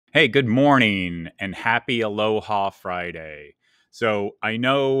Hey, good morning and happy Aloha Friday. So I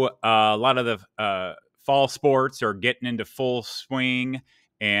know a lot of the fall sports are getting into full swing,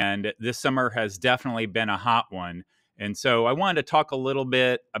 and this summer has definitely been a hot one. And so I wanted to talk a little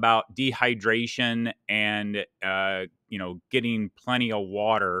bit about dehydration and getting plenty of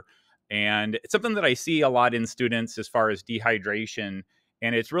water. And it's something that I see a lot in students as far as dehydration,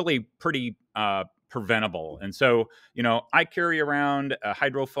 and it's really pretty preventable. And so I carry around a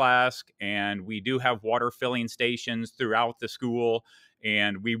hydro flask, and we do have water filling stations throughout the school.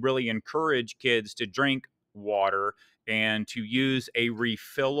 And we really encourage kids to drink water and to use a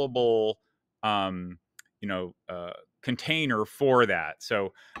refillable, um, you know, uh, container for that.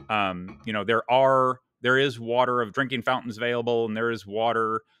 So, there is water of drinking fountains available, and there is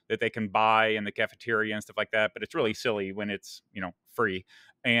water that they can buy in the cafeteria and stuff like that. But it's really silly when it's free.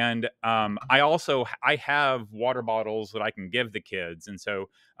 And I have water bottles that I can give the kids, and so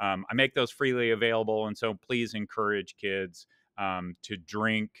I make those freely available. And so please encourage kids to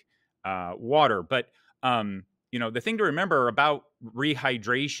drink water. But the thing to remember about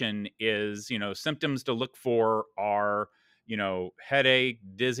rehydration is symptoms to look for are headache,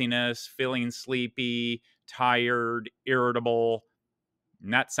 dizziness, feeling sleepy, tired, irritable.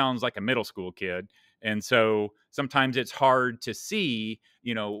 And that sounds like a middle school kid. And so sometimes it's hard to see,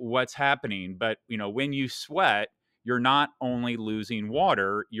 what's happening. But, when you sweat, you're not only losing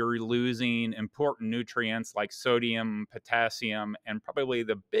water, you're losing important nutrients like sodium, potassium, and probably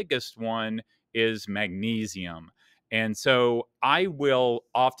the biggest one is magnesium. And so I will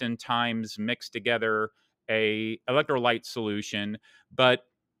oftentimes mix together a electrolyte solution, but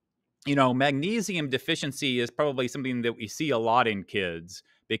magnesium deficiency is probably something that we see a lot in kids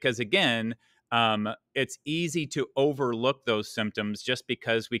because, again, it's easy to overlook those symptoms just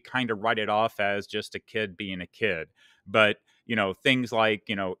because we kind of write it off as just a kid being a kid. But, things like,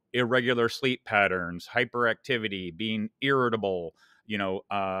 irregular sleep patterns, hyperactivity, being irritable, feeling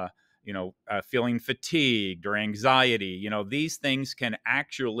fatigued or anxiety, these things can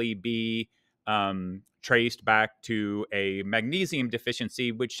actually be traced back to a magnesium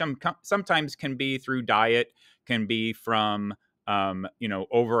deficiency, which sometimes can be through diet, can be from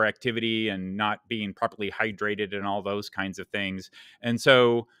overactivity and not being properly hydrated and all those kinds of things. And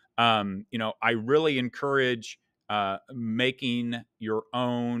so, I really encourage making your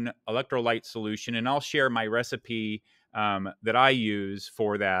own electrolyte solution, and I'll share my recipe that I use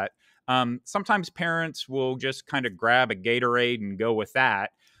for that. Sometimes parents will just kind of grab a Gatorade and go with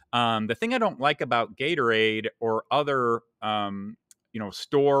that. The thing I don't like about Gatorade or other,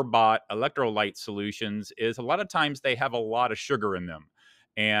 store bought electrolyte solutions is a lot of times they have a lot of sugar in them.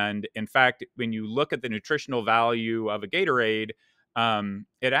 And in fact, when you look at the nutritional value of a Gatorade,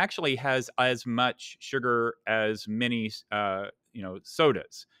 it actually has as much sugar as many,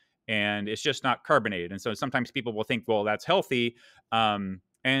 sodas. And it's just not carbonated. And so sometimes people will think, well, that's healthy. And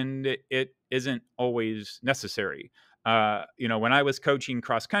it isn't always necessary. When I was coaching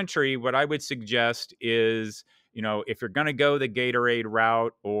cross country, what I would suggest is, if you're going to go the Gatorade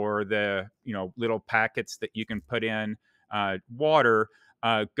route or the, little packets that you can put in water,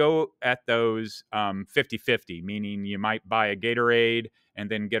 go at those 50-50, meaning you might buy a Gatorade and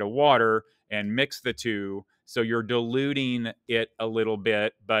then get a water and mix the two. So you're diluting it a little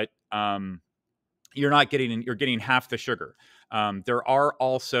bit, but you're getting half the sugar. There are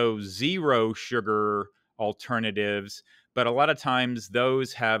also zero sugar alternatives, but a lot of times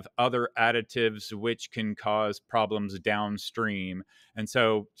those have other additives which can cause problems downstream. And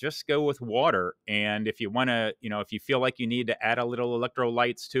so just go with water. And if you want to, if you feel like you need to add a little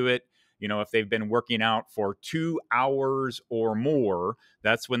electrolytes to it, if they've been working out for 2 hours or more,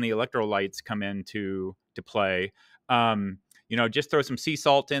 that's when the electrolytes come into to play. Just throw some sea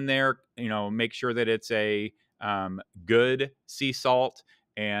salt in there. Make sure that it's a good sea salt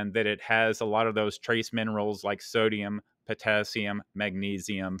and that it has a lot of those trace minerals like sodium, potassium,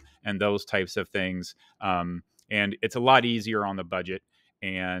 magnesium, and those types of things. And it's a lot easier on the budget,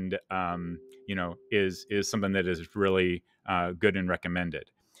 and is something that is really good and recommended.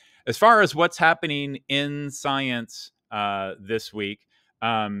 As far as what's happening in science this week,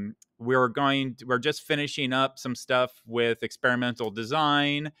 we're just finishing up some stuff with experimental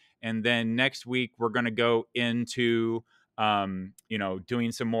design, and then next week we're going to go into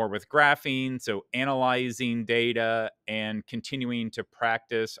doing some more with graphene, so analyzing data and continuing to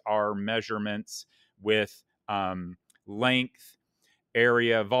practice our measurements with length,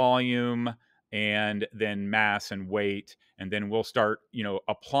 area, volume, and then mass and weight. And then we'll start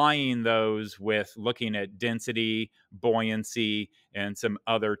applying those with looking at density, buoyancy, and some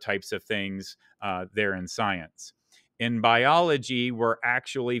other types of things there in science. In biology, we're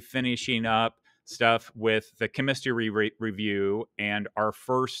actually finishing up stuff with the chemistry review, and our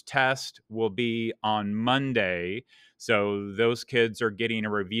first test will be on Monday. So those kids are getting a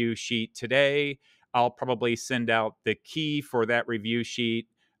review sheet today. I'll probably send out the key for that review sheet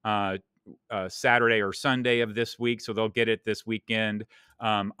uh, Saturday or Sunday of this week, so they'll get it this weekend.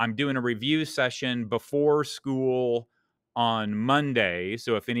 I'm doing a review session before school on Monday.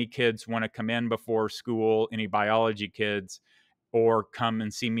 So if any kids want to come in before school, any biology kids, or come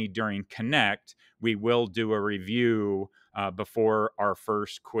and see me during Connect, we will do a review before our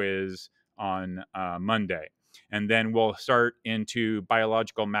first quiz on Monday. And then we'll start into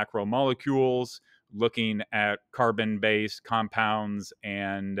biological macromolecules, looking at carbon-based compounds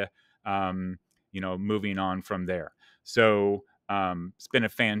and, moving on from there. So it's been a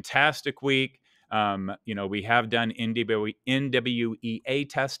fantastic week. We have done NWEA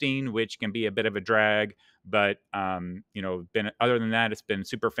testing, which can be a bit of a drag, but other than that, it's been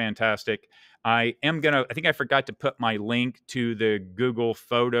super fantastic. I think I forgot to put my link to the Google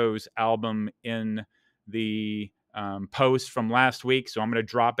Photos album in the post from last week, so I'm going to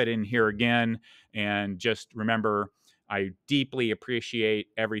drop it in here again. And just remember, I deeply appreciate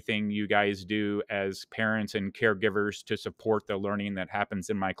everything you guys do as parents and caregivers to support the learning that happens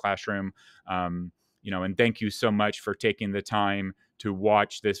in my classroom. And thank you so much for taking the time to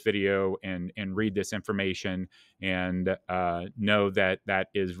watch this video and read this information, and know that that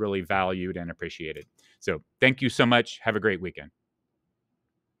is really valued and appreciated. So thank you so much. Have a great weekend.